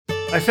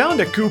I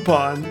found a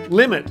coupon.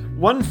 Limit.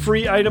 1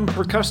 free item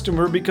per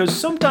customer because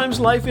sometimes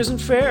life isn't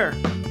fair.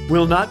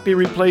 Will not be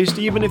replaced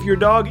even if your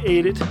dog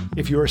ate it.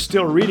 If you are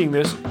still reading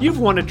this,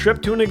 you've won a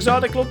trip to an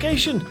exotic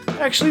location.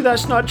 Actually,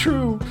 that's not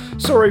true.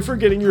 Sorry for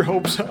getting your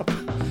hopes up.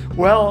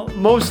 Well,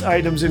 most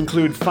items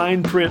include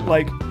fine print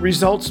like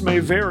results may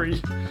vary.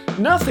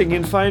 Nothing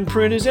in fine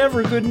print is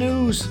ever good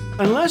news,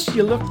 unless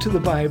you look to the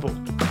Bible.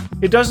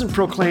 It doesn't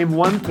proclaim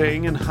one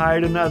thing and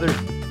hide another.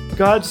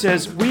 God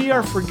says we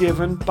are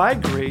forgiven by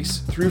grace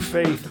through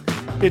faith.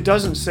 It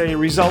doesn't say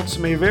results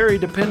may vary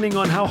depending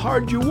on how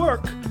hard you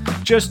work.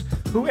 Just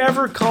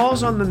whoever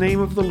calls on the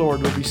name of the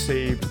Lord will be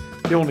saved.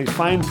 The only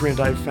fine print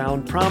I've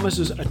found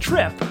promises a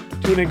trip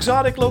to an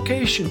exotic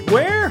location.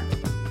 Where?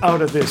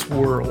 Out of this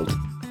world.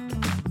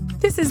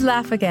 This is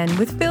Laugh Again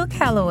with Phil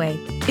Callaway.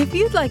 If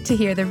you'd like to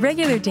hear the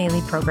regular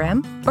daily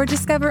program or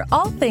discover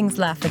all things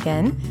Laugh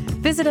Again,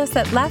 visit us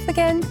at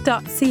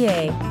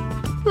laughagain.ca.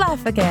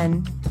 Laugh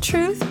Again.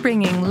 Truth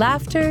bringing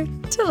laughter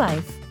to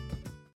life.